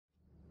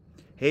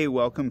Hey,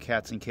 welcome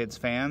Cats and Kids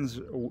fans.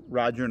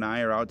 Roger and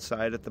I are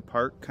outside at the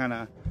park, kind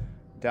of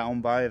down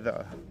by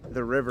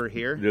the river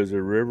here. There's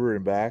a river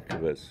in back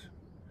of us.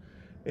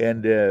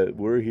 And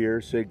we're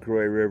here, St.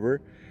 Croix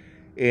River,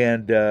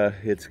 and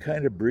it's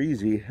kind of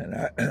breezy.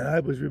 And I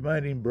was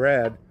reminding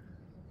Brad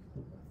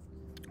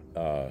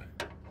about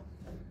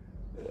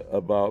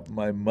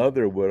my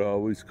mother would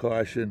always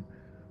caution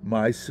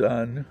my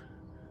son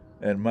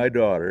and my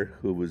daughter,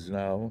 who was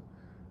now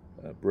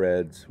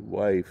Brad's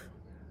wife,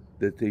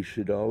 that they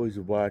should always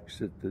watch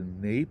that the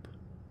nape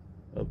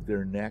of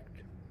their neck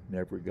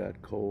never got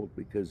cold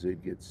because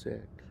they'd get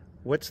sick.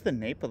 What's the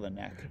nape of the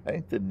neck? I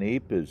think the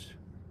nape is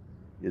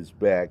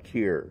back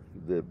here,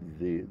 the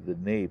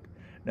nape.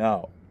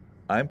 Now,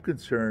 I'm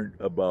concerned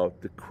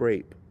about the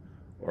crape,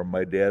 or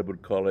my dad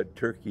would call it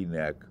turkey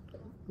neck.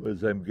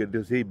 Was I'm good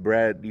to see,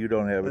 Brad, you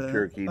don't have a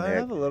turkey neck. I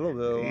have a little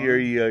bit. You're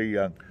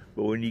young.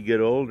 But when you get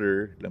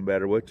older, no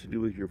matter what you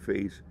do with your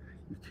face,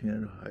 you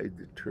can't hide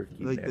the turkey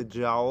neck. Like the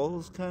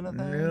jowls kind of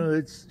thing? No,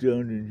 it's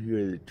down in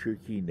here, the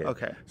turkey neck.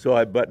 Okay. So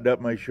I buttoned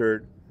up my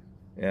shirt,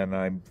 and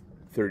I'm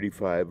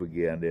 35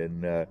 again,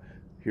 and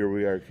here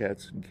we are,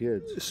 Cats and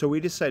Kids. So we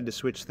decided to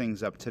switch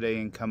things up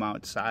today and come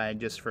outside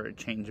just for a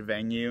change of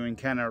venue and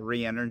kind of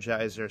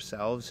re-energize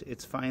ourselves.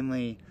 It's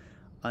finally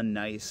a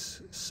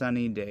nice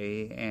sunny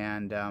day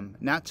and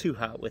not too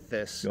hot with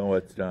this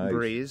it's nice.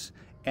 breeze.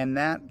 And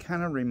that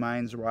kind of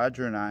reminds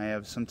Roger and I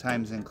of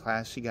sometimes in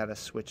class you got to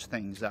switch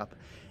things up.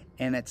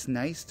 And it's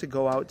nice to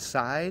go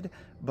outside,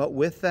 but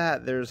with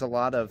that there's a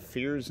lot of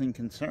fears and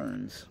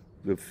concerns.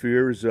 The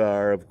fears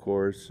are, of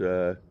course,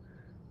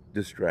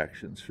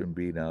 distractions from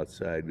being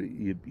outside.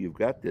 You've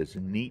got this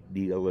neat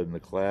deal in the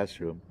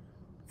classroom,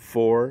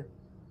 4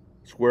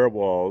 square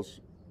walls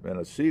and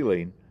a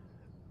ceiling,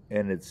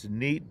 and it's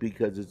neat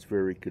because it's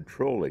very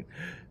controlling.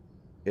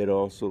 It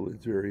also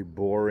is very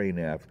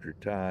boring after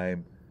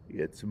time.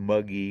 It's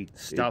muggy.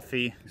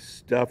 Stuffy.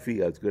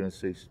 Stuffy, I was going to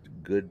say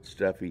good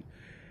stuffy.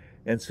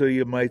 And so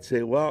you might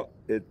say, well,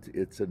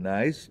 it's a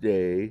nice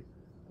day.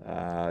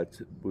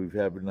 We've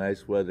had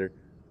nice weather.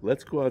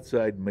 Let's go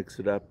outside and mix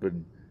it up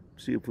and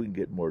see if we can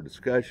get more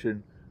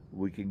discussion.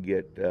 We can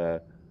get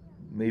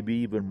maybe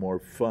even more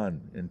fun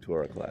into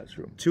our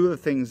classroom. Two of the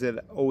things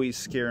that always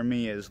scare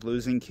me is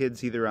losing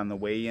kids either on the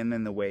way in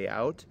and the way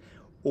out,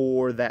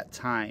 or that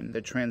time, the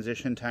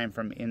transition time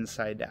from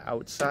inside to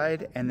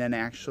outside, and then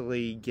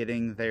actually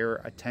getting their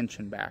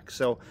attention back.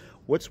 So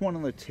what's one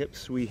of the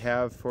tips we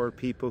have for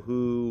people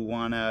who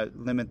want to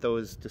limit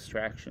those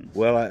distractions?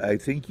 Well, I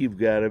think you've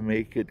got to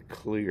make it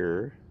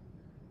clear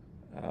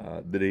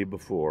the day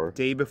before.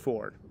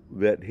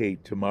 That, hey,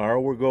 tomorrow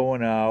we're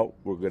going out,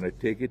 we're going to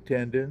take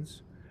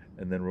attendance,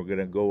 and then we're going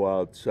to go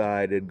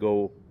outside and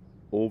go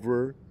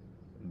over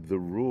the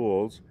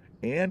rules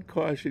and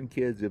caution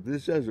kids, if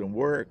this doesn't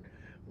work,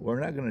 we're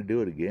not going to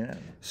do it again.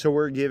 So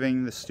we're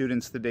giving the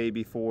students the day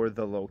before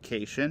the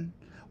location,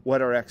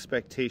 what our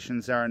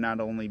expectations are,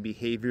 not only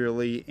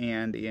behaviorally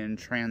and in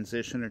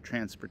transition or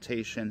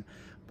transportation,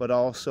 but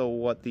also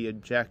what the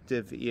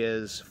objective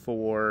is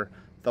for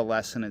the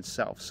lesson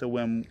itself. So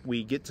when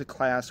we get to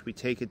class, we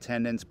take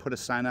attendance, put a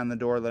sign on the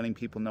door letting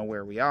people know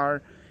where we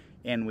are,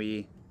 and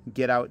we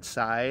get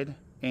outside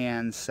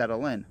and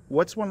settle in.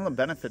 What's one of the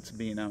benefits of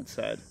being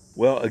outside?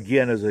 Well,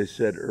 again, as I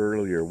said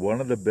earlier, one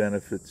of the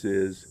benefits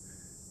is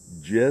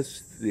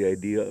just the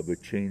idea of a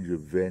change of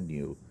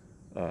venue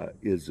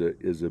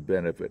is a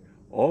benefit.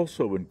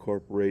 Also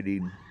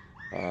incorporating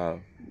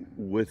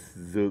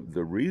with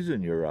the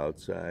reason you're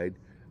outside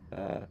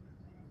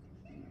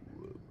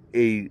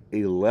a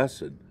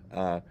lesson,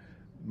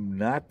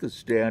 not the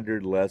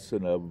standard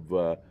lesson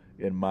of,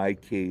 in my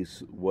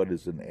case, what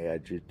is an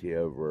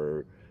adjective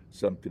or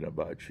something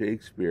about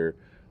Shakespeare,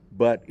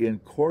 but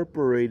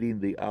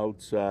incorporating the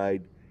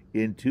outside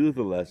into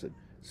the lesson.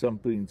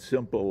 Something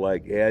simple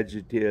like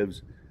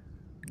adjectives,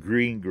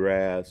 green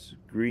grass,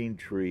 green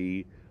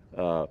tree,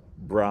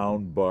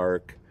 brown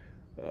bark,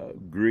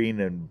 green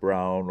and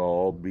brown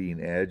all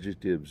being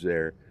adjectives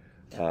there.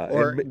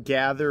 Or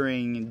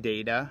gathering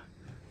data,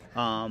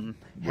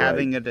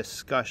 having a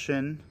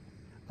discussion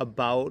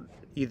about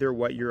either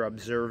what you're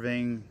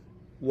observing,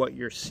 what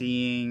you're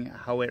seeing,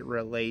 how it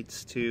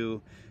relates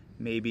to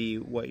maybe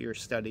what you're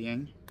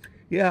studying.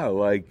 Yeah,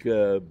 like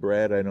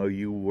Brad, I know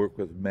you work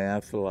with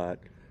math a lot.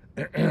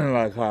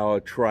 Like how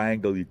a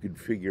triangle, you can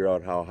figure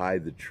out how high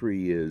the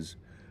tree is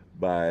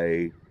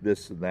by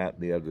this and that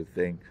and the other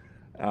thing.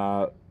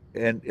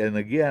 And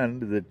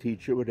again, the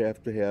teacher would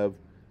have to have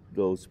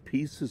those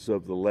pieces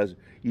of the lesson.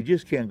 You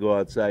just can't go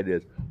outside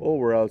as, oh,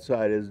 we're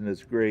outside, isn't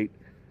this great?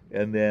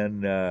 And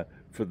then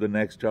for the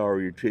next hour,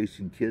 you're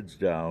chasing kids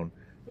down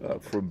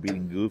from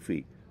being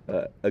goofy.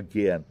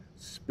 Again,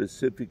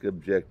 specific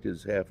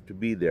objectives have to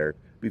be there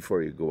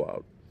before you go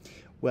out.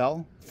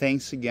 Well,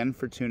 thanks again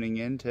for tuning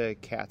in to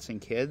Cats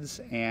and Kids,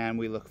 and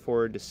we look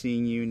forward to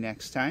seeing you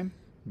next time.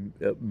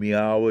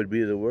 Meow would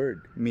be the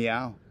word.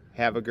 Meow.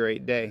 Have a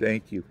great day.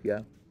 Thank you.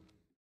 Yeah.